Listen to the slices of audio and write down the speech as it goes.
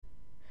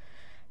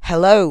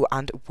Hello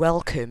and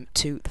welcome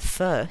to the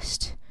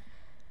first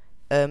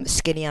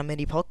Skinny and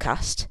Mini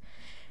podcast.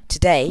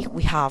 Today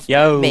we have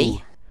Yo.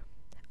 me,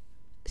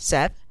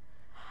 Seb,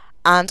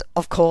 and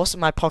of course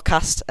my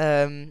podcast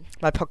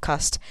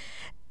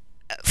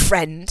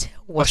friend,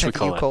 What should we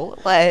whatever you call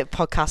call it,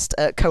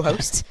 podcast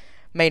co-host,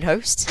 main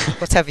host,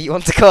 whatever you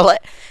want to call it,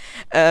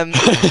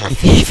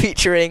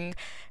 featuring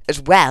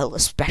as well a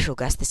special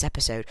guest this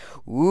episode.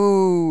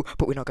 Ooh,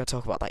 but we're not going to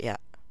talk about that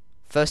yet.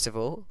 First of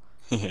all,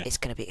 it's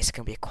gonna be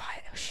a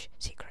quiet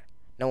secret.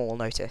 No one will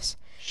notice.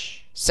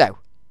 So,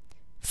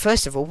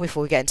 first of all,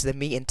 before we get into the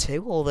meat and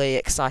all the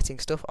exciting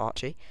stuff,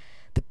 Archie,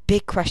 the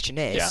big question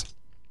is,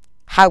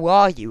 how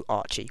are you,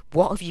 Archie?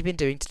 What have you been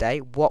doing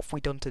today? What have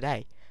we done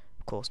today?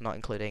 Of course, not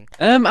including.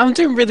 I'm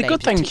doing really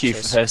good, named thank you.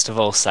 teachers. First of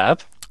all,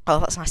 Seb, Oh,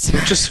 that's nice to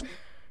know. just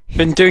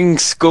been doing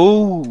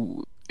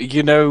school.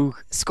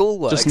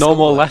 Schoolwork. just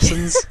normal schoolwork.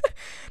 lessons.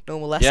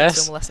 Normal lessons. Yes.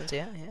 Normal lessons.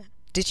 Yeah.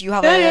 Did you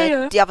have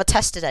Yeah. Do you have a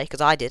test today?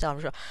 Because I did.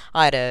 I'm sure.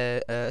 I had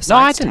a science No,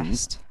 I didn't.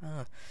 test.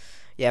 Oh.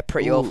 Yeah,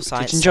 pretty Ooh, awful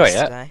science did you enjoy test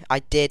it? today. I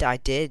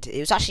did. It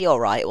was actually all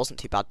right. It wasn't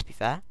too bad, to be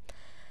fair.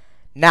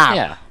 Now,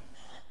 Yeah.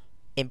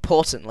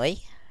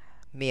 importantly,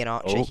 me and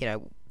Archie,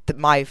 Oh.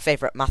 my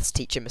favourite maths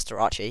teacher, Mr.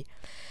 Archie.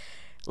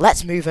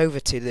 Let's move over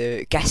to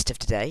the guest of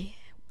today.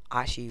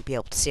 Actually, you'll be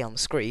able to see on the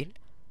screen.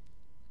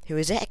 Who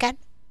is it again?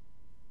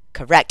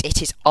 Correct.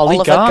 It is Ollie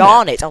Oliver Garnett.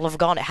 Garnett. Oliver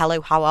Garnett.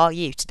 Hello. How are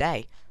you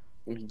today?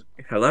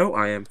 Hello,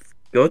 I am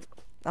good.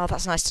 Oh,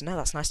 that's nice to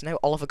know.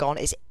 Oliver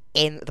Garnett is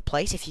in the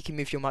place. If you can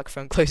move your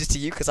microphone closer to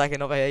you, because I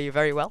cannot hear you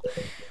very well.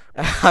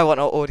 I want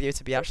our audio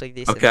to be actually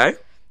decent. Okay.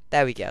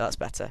 There we go. That's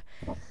better.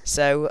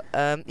 So,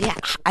 yeah,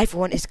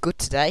 everyone is good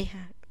today.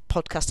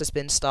 Podcast has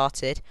been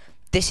started.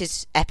 This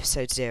is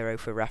episode 0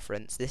 for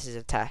reference. This is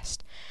a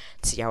test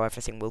to see how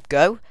everything will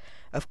go.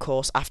 Of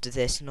course, after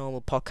this,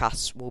 normal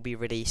podcasts will be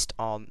released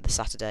on the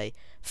Saturday,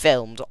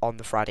 filmed on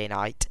the Friday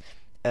night.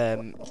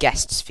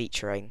 Guests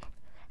featuring.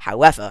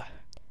 However,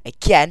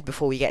 again,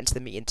 before we get into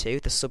the meeting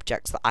the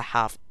subjects that I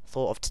have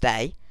thought of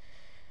today,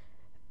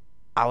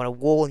 I want to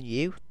warn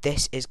you,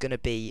 this is going to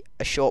be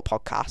a short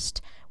podcast.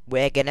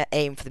 We're going to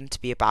aim for them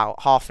to be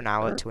about half an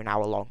hour to an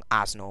hour long,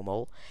 as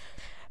normal.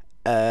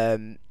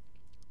 But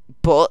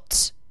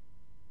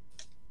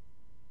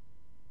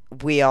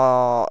we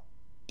are,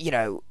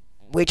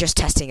 we're just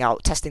testing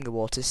the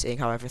waters, seeing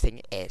how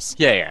everything is.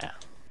 Yeah.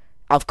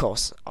 Of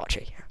course,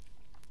 Archie.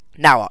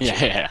 Now, Archie.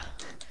 Yeah.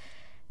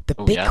 The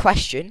big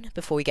question,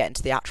 before we get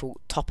into the actual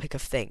topic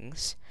of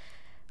things,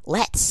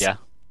 let's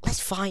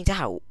find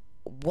out,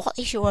 what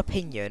is your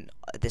opinion,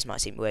 this might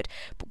seem weird,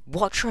 but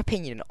what's your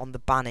opinion on the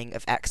banning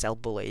of XL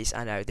bullies?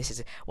 I know,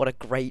 what a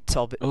great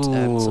subject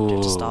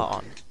to start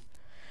on.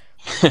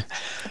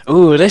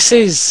 Ooh, this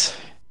is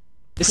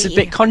a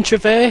bit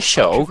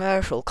controversial.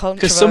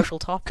 Controversial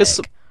topic.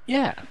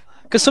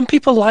 Because some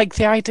people like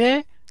the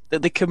idea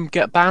that they can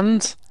get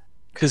banned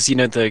because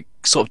they're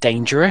sort of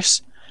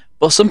dangerous,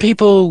 but some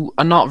people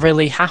are not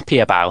really happy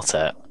about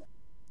it,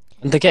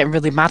 and they're getting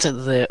really mad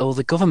at all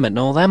the government and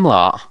all them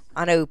lot.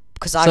 I know,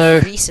 because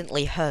I've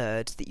recently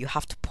heard that you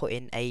have to put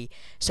in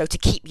so to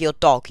keep your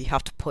dog, you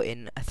have to put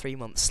in a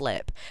 3-month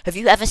slip. Have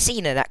you ever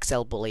seen an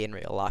XL bully in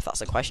real life?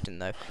 That's a question,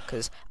 though,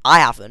 because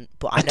I haven't,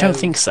 but I know don't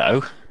think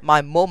so.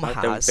 My mum has.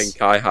 I don't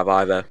think I have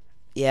either.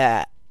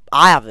 Yeah,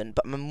 I haven't,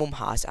 but my mum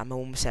has, and my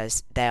mum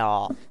says they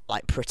are,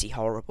 pretty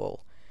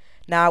horrible.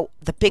 Now,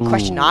 the big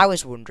question I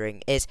was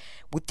wondering is,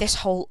 with this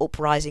whole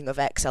uprising of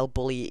XL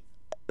bully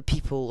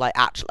people,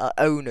 actual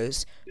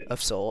owners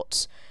of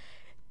sorts,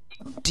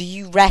 do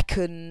you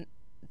reckon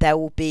there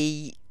will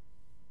be,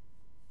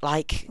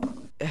 do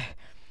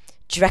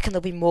you reckon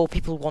there'll be more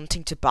people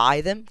wanting to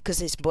buy them?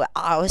 Because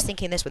I was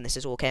thinking this when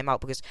this all came out,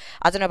 because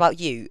I don't know about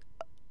you,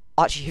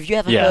 Archie, have you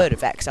ever heard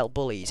of XL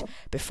bullies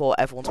before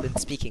everyone's been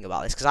speaking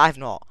about this? Because I've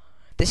not.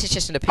 This is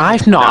just an opinion.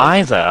 I've not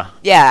either.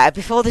 Yeah,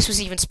 before this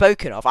was even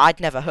spoken of, I'd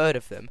never heard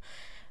of them.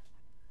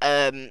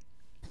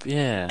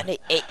 Yeah. And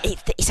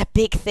it's a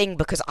big thing,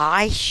 because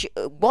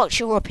what's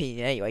your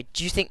opinion anyway?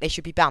 Do you think they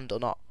should be banned or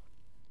not?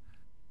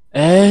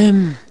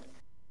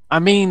 I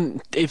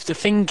mean, if the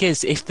thing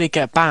is, if they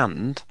get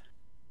banned,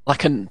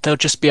 there'll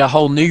just be a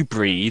whole new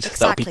breed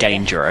that'll be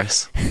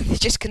dangerous. they're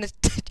just gonna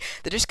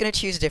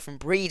choose a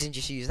different breed and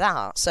just use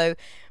that. So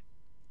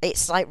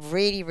it's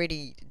really,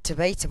 really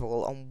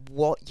debatable on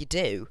what you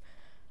do.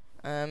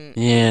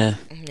 Yeah.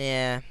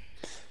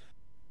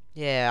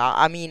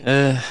 I mean,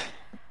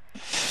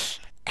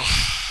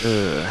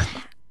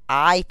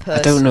 I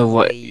don't know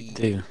what you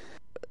do.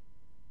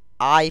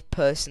 I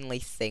personally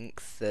think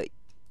that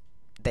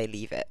they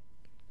leave it.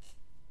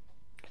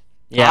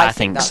 Yeah, I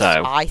think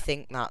so. I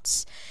think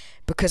that's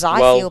because I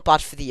feel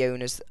bad for the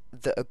owners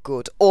that are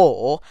good,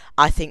 or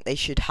I think they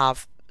should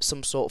have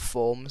some sort of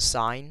form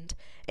signed,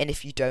 and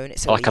if you don't,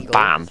 it's illegal. Like a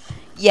ban.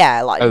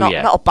 Yeah,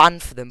 not a ban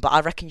for them, but I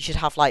reckon you should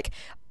have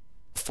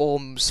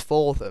forms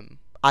for them,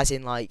 as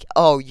in you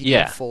need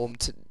a form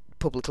to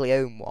publicly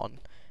own one,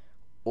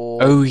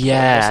 or I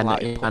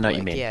know what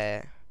you mean.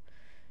 Yeah.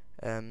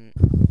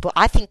 But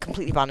I think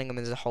completely banning them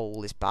as a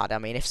whole is bad. I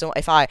mean, if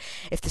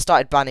they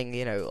started banning,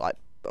 like,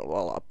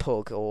 well, a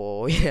pug,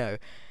 or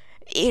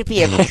it'd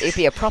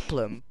be a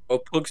problem. Well,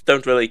 pugs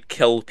don't really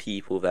kill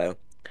people, though.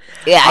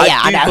 Yeah,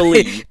 I know.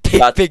 believe Big-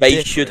 that big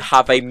they should difference.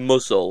 have a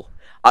muzzle.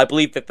 I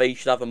believe that they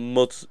should have a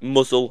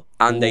muzzle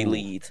and a Ooh.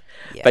 lead.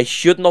 Yeah. They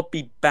should not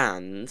be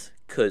banned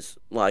because,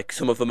 like,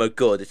 some of them are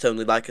good. It's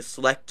only like a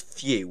select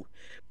few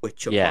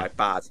which are Yeah. quite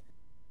bad.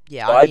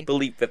 Yeah, But I I mean,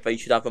 believe that they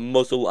should have a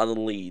muzzle and a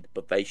lead,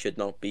 but they should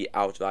not be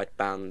outright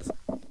banned.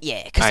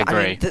 yeah, because I I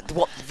mean, agree.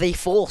 what the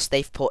force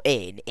they've put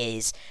in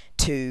is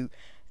to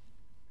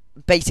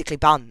basically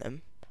ban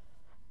them.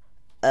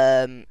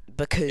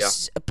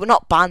 Because, but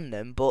not ban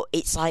them, but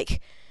it's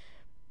like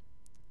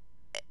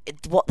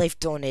what they've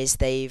done is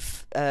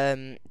they've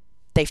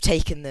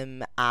taken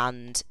them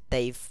and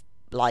they've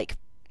like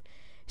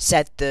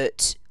said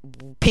that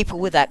people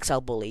with XL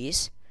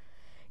bullies,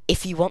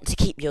 if you want to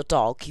keep your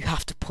dog, you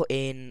have to put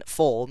in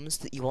forms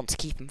that you want to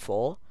keep him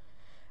for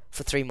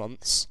 3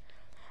 months,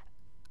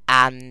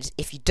 and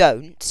if you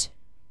don't,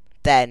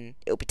 then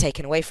it'll be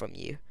taken away from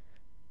you.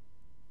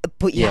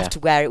 But you Yeah. have to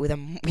wear it with a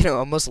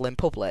muzzle in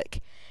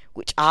public,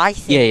 which I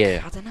think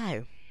Yeah. I don't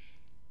know.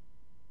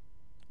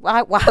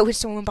 Why would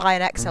someone buy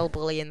an XL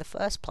bully in the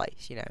first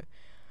place?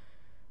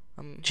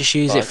 Just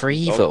use it for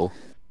Right, dog. evil,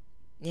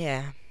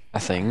 Yeah. I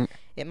think.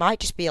 It might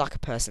just be like a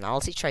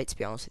personality trait, to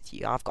be honest with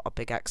you. I've got a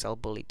big XL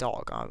bully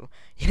dog.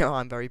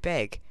 I'm very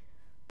big,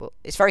 but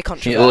it's very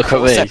controversial. look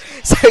at me.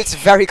 So it's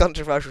very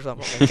controversial. So I'm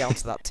not going to get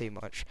onto that too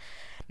much.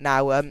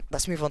 Now,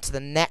 let's move on to the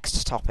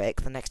next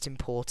topic, the next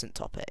important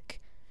topic,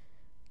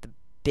 the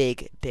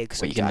big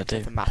What you gonna subject of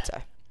do? the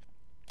matter: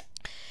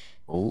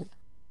 Oh,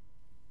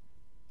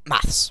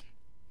 maths.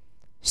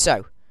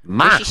 So,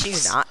 maths. Rishi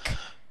Sunak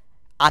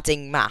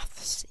adding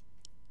maths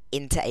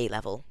into A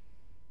level.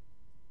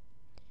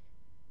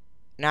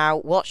 Now,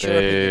 what's your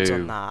opinions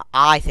on Boo. that?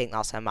 I think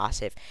that's a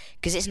massive,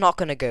 because it's not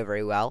going to go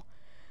very well.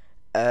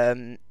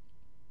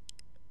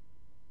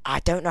 I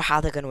don't know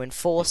how they're going to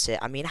enforce it.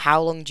 I mean,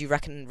 how long do you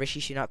reckon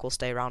Rishi Sunak will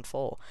stay around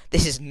for?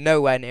 This is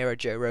nowhere near a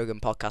Joe Rogan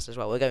podcast as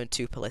well. We're going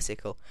too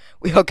political.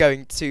 We are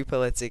going too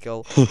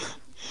political.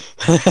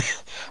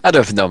 I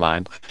don't know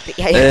mine. But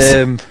yeah, yes.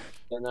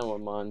 I know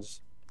what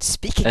mine's.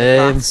 Speaking of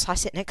um, maths, I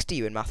sit next to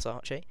you in maths,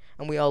 Archie,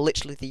 and we are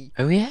literally the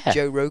Oh yeah.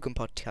 Joe Rogan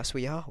podcast.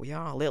 We are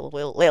a little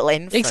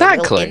info, Exactly.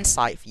 little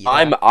insight for you.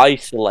 I'm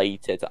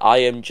isolated. I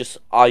am just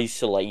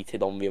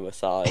isolated on the other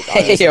side.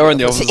 You're on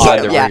the other side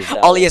of the yeah, room.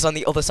 Ollie is on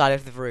the other side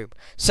of the room.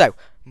 So,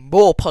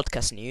 more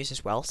podcast news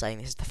as well, saying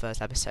this is the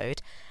first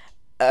episode.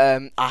 I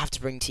have to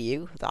bring to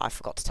you that I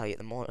forgot to tell you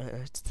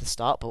at the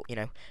start, but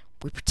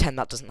we pretend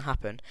that doesn't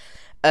happen.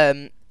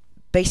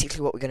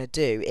 Basically, what we're going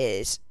to do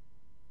is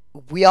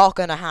we are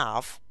going to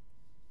have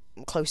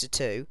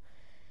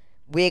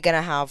we're going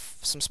to have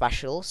some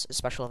special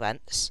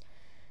events,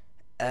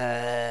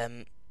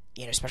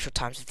 special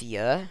times of the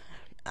year,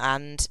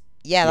 and that's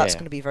Yeah.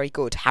 going to be very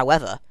good.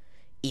 However,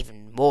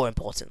 even more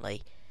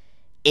importantly,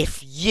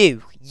 if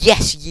you,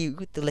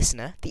 the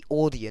listener, the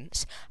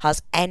audience,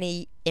 has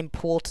any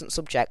important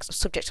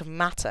subjects of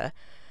matter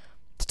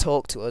to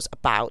talk to us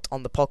about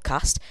on the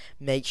podcast,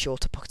 make sure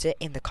to put it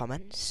in the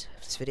comments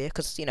of this video,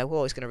 because we're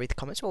always going to read the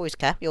comments. We always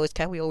care,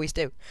 we always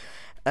do.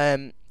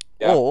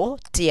 Or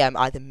DM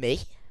either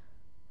me,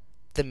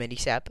 the mini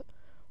Seb,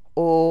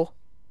 or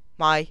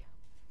my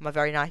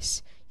very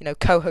nice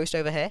co-host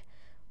over here.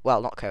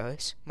 Well, not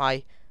co-host,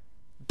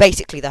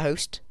 basically the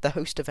host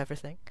of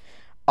everything,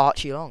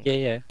 Archie Long.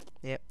 Yeah.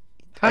 Yep.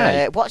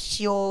 Hi.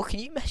 Can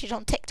you message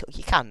on TikTok?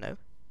 You can, no? You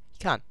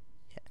can.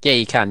 Yeah,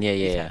 you can.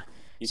 Yeah.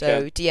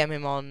 So DM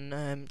him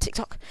on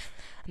TikTok,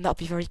 and that'll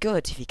be very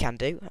good if you can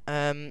do.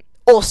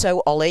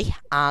 Also, Ollie,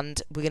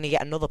 and we're going to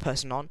get another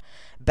person on,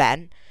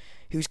 Ben,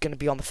 who's going to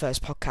be on the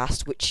first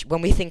podcast, which,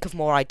 when we think of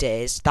more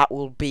ideas, that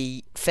will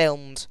be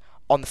filmed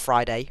on the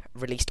Friday,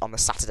 released on the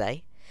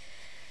Saturday.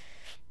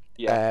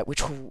 Yeah.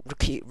 Which will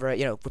repeat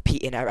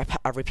in a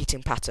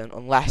repeating pattern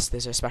unless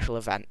there's a special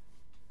event.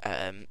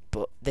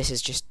 But this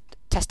is just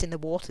testing the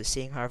waters,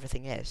 seeing how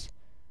everything is.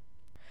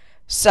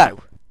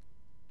 So,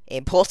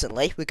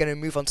 importantly, we're going to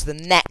move on to the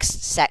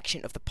next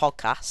section of the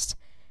podcast,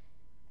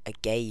 a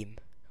game.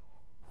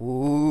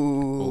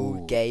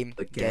 Ooh, game.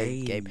 a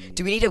Game. game.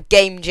 Do we need a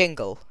game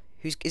jingle?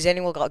 Has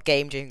anyone got a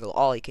game jingle?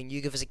 Ollie, can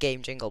you give us a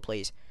game jingle,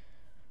 please?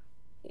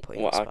 Put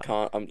you on Well, the I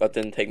spot. can't. I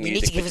didn't take You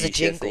music. need to give for us a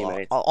GCSE, jingle.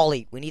 mate.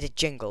 Ollie, we need a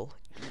jingle.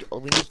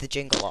 We need the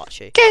jingle,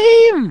 Archie.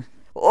 Game.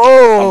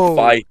 Oh! I'm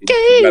fighting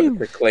game.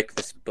 whoever to click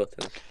this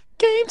button.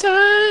 Game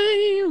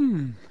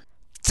time.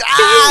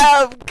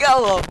 Damn!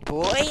 Go on,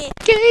 boy!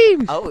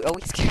 Game. Oh,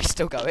 it's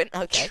still going.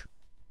 Okay.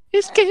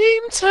 It's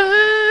game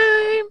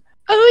time.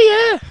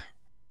 Oh yeah.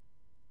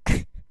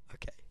 Okay.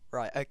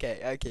 Right.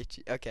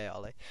 Okay,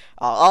 Ollie.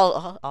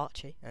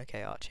 Archie.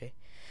 Okay, Archie.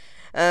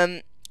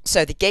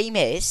 So the game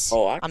is.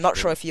 Oh, I'm not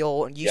actually, sure if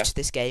you're used yeah. to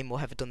this game or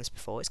have done this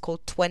before. It's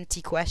called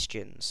 20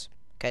 questions.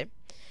 Okay.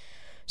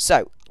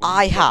 So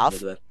I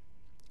have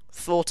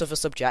thought of a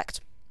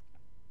subject.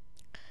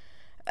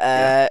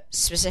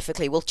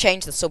 Specifically, we'll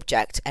change the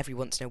subject every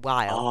once in a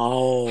while.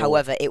 Oh.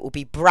 However, it will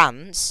be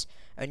brands,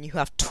 and you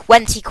have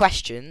 20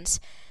 questions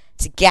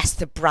to guess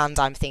the brand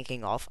I'm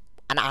thinking of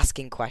and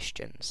asking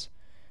questions.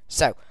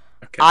 So,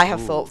 Okay. I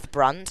have thought of the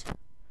brand.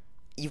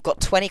 You've got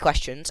 20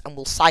 questions, and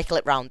we'll cycle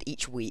it round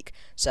each week.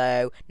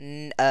 So,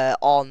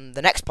 on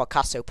the next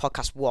podcast, so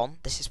podcast 1,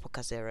 this is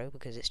podcast 0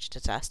 because it's just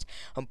a test.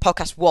 On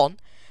podcast 1,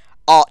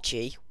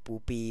 Archie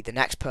will be the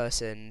next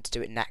person to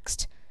do it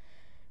next.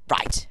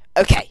 Right,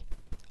 okay,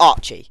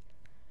 Archie.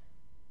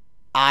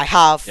 I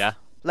have... Yeah.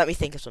 Let me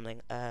think of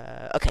something.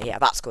 Okay, yeah,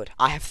 that's good.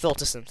 I have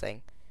thought of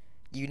something.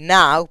 You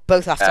now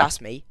both have to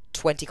ask me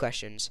 20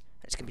 questions.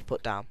 It's going to be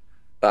put down.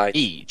 Right.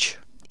 Each.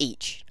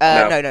 Each.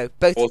 No. No.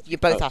 Both. All- You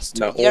both no, ask.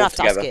 no, You don't all have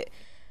to ask together. it.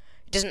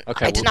 It doesn't.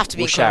 Okay, It doesn't have to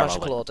be we'll in share our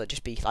chronological way. order.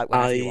 Just be like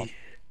whenever you want.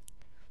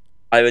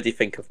 I already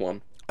think of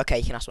one. Okay,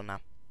 you can ask one now.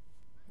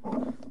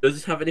 Does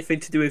it have anything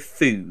to do with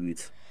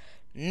food?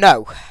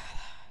 No.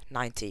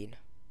 19.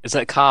 Is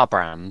it a car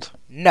brand?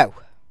 No.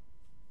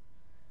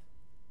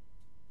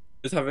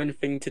 Does it have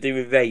anything to do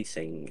with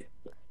racing?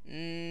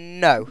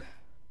 No.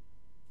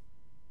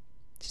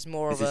 This is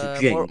more Is of this a a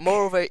drink?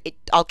 more of a.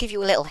 I'll give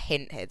you a little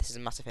hint here. This is a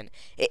massive hint.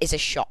 It is a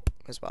shop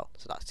as well,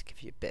 so that's to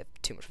give you a bit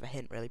too much of a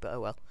hint, really. But oh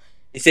well.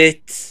 Is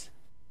it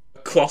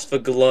across the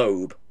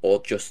globe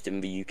or just in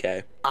the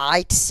UK?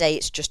 I'd say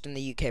it's just in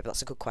the UK, but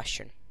that's a good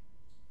question.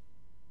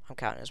 I'm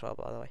counting as well,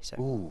 by the way. So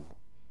Ooh.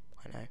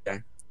 I know.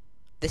 Okay.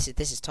 This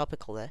is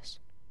topical. This.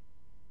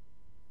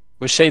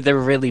 Would you say they're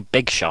a really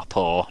big shop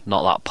or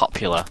not that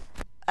popular?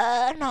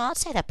 No, I'd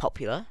say they're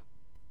popular.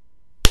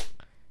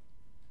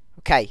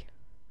 Okay,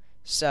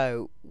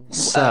 so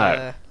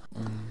So,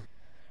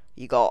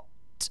 you got.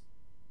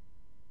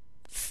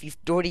 You've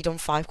already done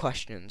 5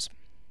 questions,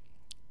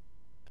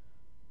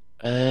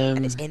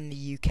 and it's in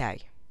the UK.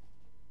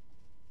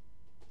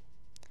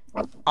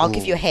 I'll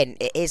give you a hint.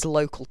 It is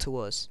local to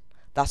us.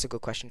 That's a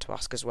good question to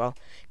ask as well,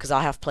 because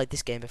I have played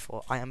this game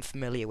before. I am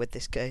familiar with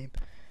this game.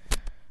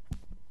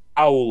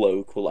 How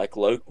local? Like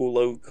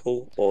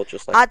local, or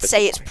just like? I'd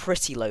say it's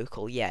pretty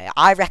local. Yeah,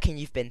 I reckon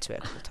you've been to it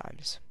a couple of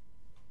times.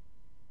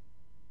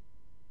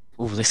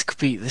 ooh, this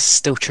is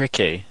still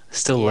tricky.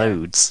 Still Yeah.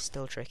 loads.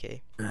 Still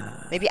tricky.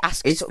 Maybe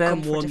ask Is to there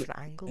come from a one different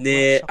angle.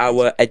 near what shop is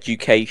our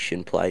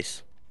education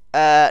place.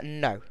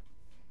 No.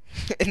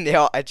 In the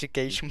art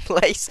education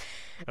place.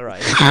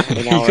 Alright.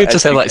 In You our could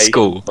just say like education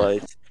school.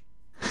 place.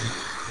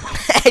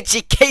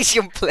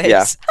 Education place.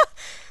 Yeah.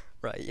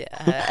 Right,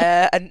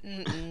 yeah. I'd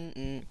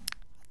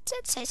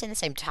say it's in the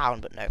same town,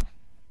 but no.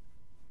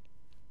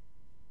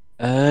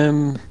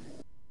 I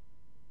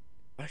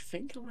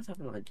think I might have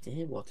an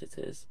idea what it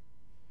is.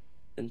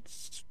 And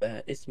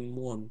it's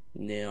one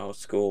near our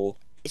school.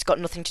 It's got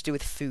nothing to do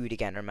with food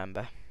again,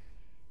 remember?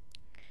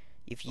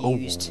 You've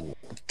used...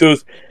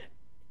 Is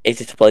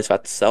it a place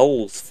that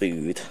sells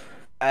food?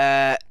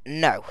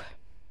 No.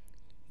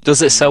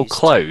 Does it sell Used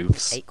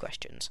clothes? 8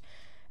 questions.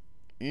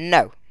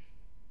 No.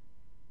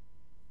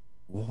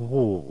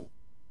 Ooh.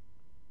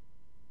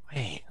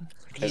 Wait.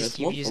 Okay, there's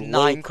You've one used from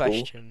 9 local.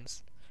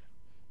 questions.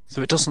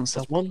 So it doesn't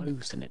sell one-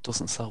 clothes and it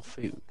doesn't sell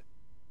food.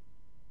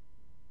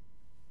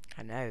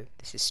 I know.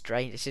 This is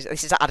strange. This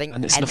is adding...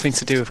 And it's nothing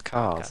to do emphasis with the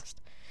cars. podcast.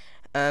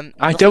 I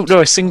Nothing don't to know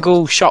do a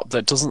single shop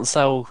that doesn't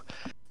sell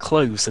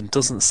clothes and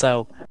doesn't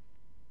sell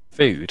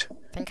food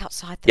Think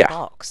outside the Yeah.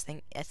 box.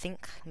 I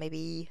think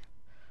maybe...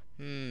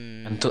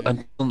 and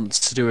nothing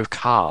to do with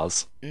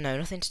cars. No,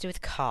 nothing to do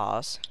with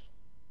cars.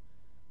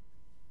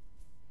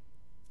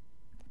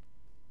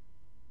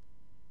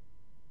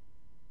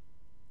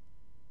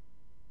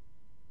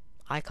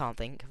 I can't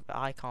think.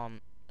 I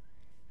can't.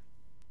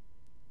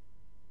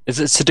 Is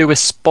it to do with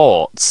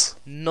sports?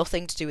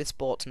 Nothing to do with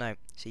sports, no.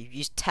 So you've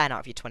used 10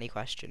 out of your 20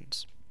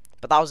 questions.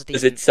 But that was a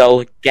Does decent... it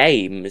sell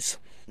games?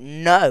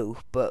 No,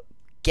 but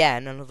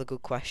again, another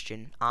good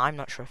question. I'm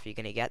not sure if you're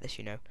going to get this,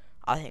 you know.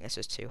 I think this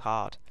was too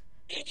hard.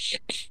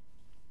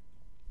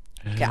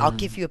 Okay, I'll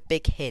give you a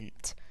big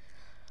hint.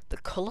 The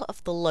colour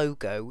of the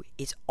logo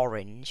is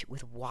orange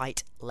with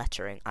white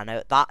lettering. I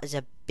know that is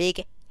a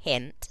big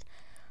hint.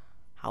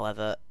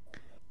 However,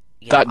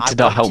 you know, That I did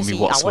not want help to me see-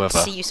 I want to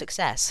whatsoever. see you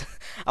success.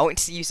 I want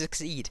to see you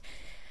succeed.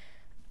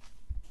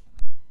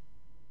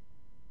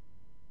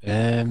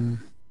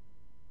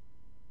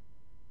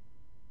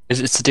 Is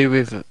it to do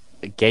with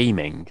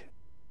gaming?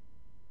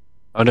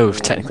 Oh no,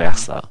 we've technically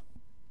asked that.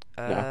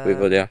 No, we've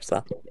already asked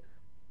that.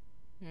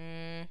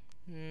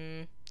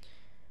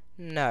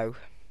 No,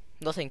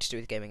 nothing to do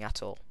with gaming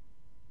at all.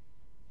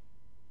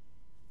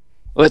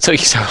 Well, it took you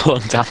so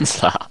long to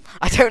answer that.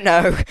 I don't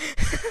know.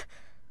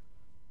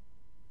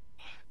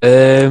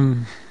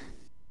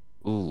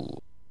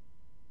 Ooh.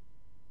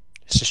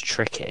 It's just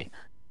tricky.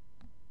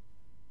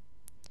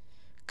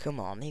 Come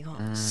on, you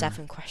got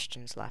 7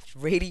 questions left.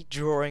 Really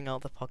drawing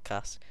out the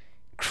podcast.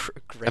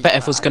 Great. I bet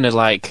everyone's lad. gonna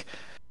like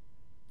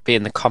be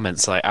in the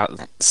comments like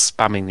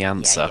spamming the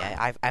answer.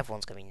 Yeah,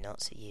 everyone's gonna be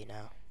nuts at you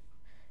now.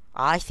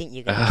 I think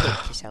you're gonna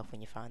kick yourself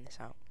when you find this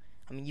out.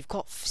 I mean, you've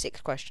got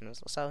 6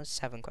 questions, so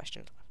 7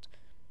 questions left.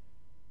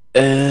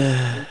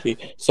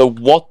 So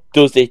what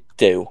does it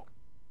do?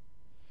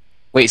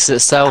 Wait, does it I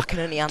sell? can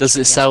only answer Does in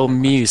it yes or sell no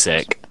questions.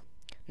 music?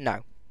 No.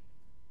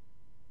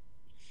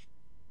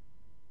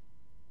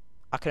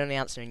 I can only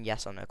answer in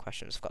yes or no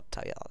questions. I've got to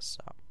tell you that.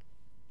 So.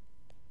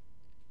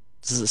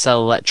 Does it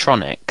sell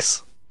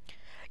electronics?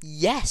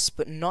 Yes,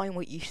 but not in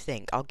what you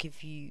think. I'll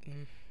give you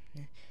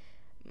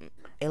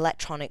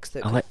electronics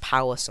that could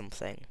power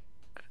something.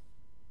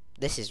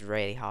 This is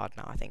really hard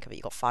now. I think of it.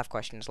 You've got 5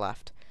 questions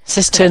left.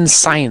 This turns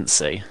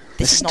sciencey.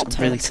 This is not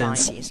really turned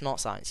turns. sciencey. It's not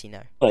sciencey,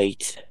 no.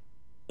 Wait.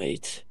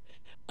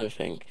 I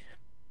think.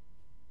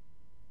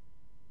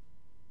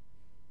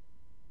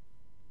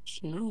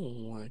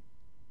 No.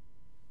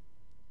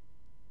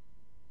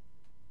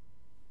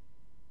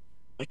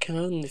 I can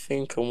only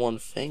think of one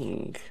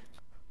thing.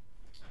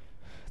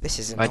 This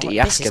is Why did annoying.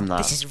 you ask him that?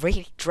 This is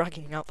really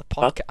dragging out the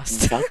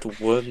podcast. That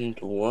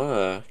wouldn't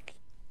work.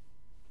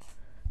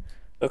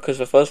 Because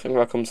the first thing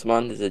that comes to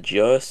mind is a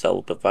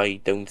Duracell, but they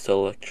don't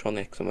sell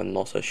electronics and they're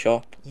not a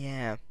shop.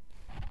 Yeah.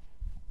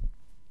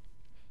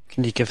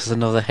 Can you give us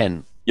another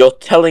hint? You're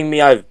telling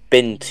me I've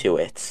been to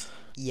it.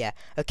 Yeah.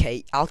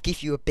 Okay, I'll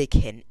give you a big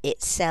hint.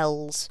 It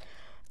sells,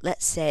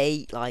 let's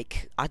say,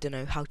 like, I don't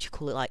know, how do you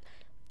call it? Like,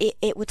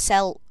 it would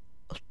sell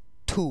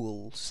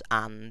tools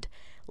and,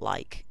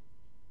 like,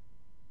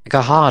 Like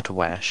a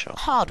hardware shop.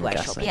 hardware I'm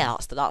shop. guessing. Yeah,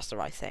 that's the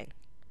right thing.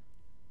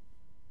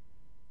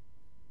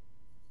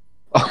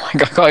 Oh my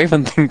god, I can't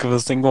even think of a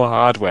single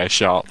hardware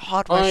shop.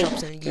 Hardware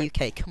shops in the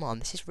UK. Come on,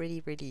 this is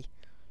really, really.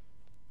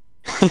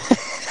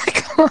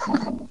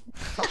 Oh,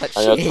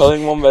 And you're gee.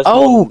 telling one there's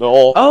Oh! one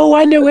north, Oh,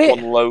 I knew it!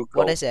 one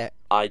local. What is it?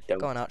 I don't.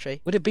 Go on,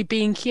 Archie. Would it be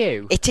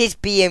B&Q? It is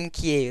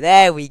BMQ.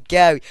 There we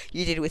go.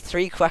 You did it with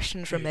 3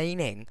 questions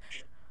remaining.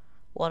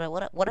 What a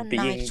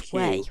nice B&Q.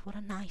 way. What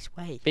a nice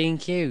way.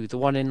 B&Q, the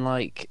one in,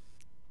 like,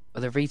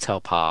 the retail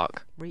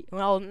park.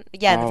 Well,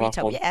 yeah, the Oh, that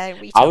retail. one. Yeah,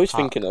 retail. I was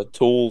park. thinking a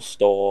tool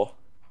store.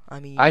 I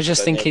mean, I was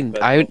just But thinking,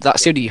 they're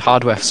that's the only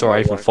hardware store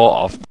I even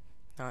thought of.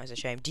 oh, it's a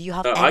shame. Do you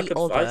have I any I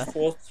other?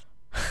 thought.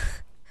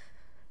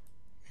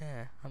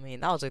 Yeah, I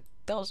mean that was a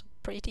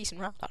pretty decent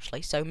round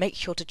actually. So make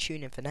sure to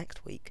tune in for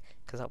next week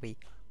because that'll be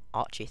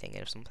Archie thinking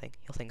of something.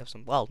 He'll think of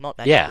some. Well, not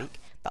next Yeah. week.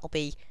 That'll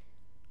be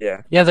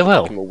Yeah. Yeah, they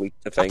will. Give him a week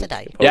to think.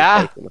 Saturday. It'll probably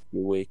Yeah. take him a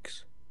few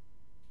weeks.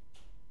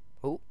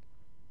 You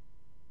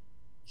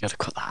gotta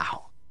cut that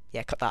out.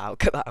 yeah. Cut that out.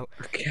 Cut that out.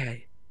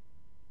 Okay.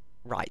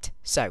 Right.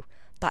 So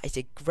that is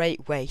a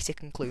great way to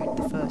conclude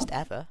the first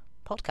ever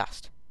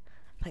podcast.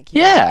 Thank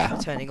you very Yeah. much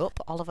for turning up,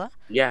 Oliver,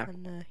 Yeah.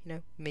 and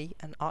me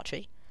and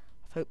Archie.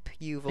 I hope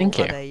you've all Thank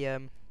had you. a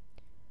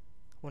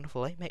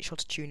wonderful day. Make sure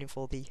to tune in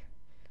for the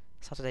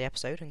Saturday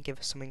episode and give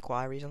us some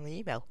inquiries on the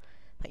email.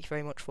 Thank you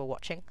very much for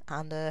watching,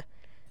 and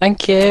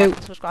Thank like you.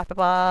 and subscribe.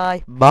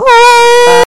 Bye bye. Bye.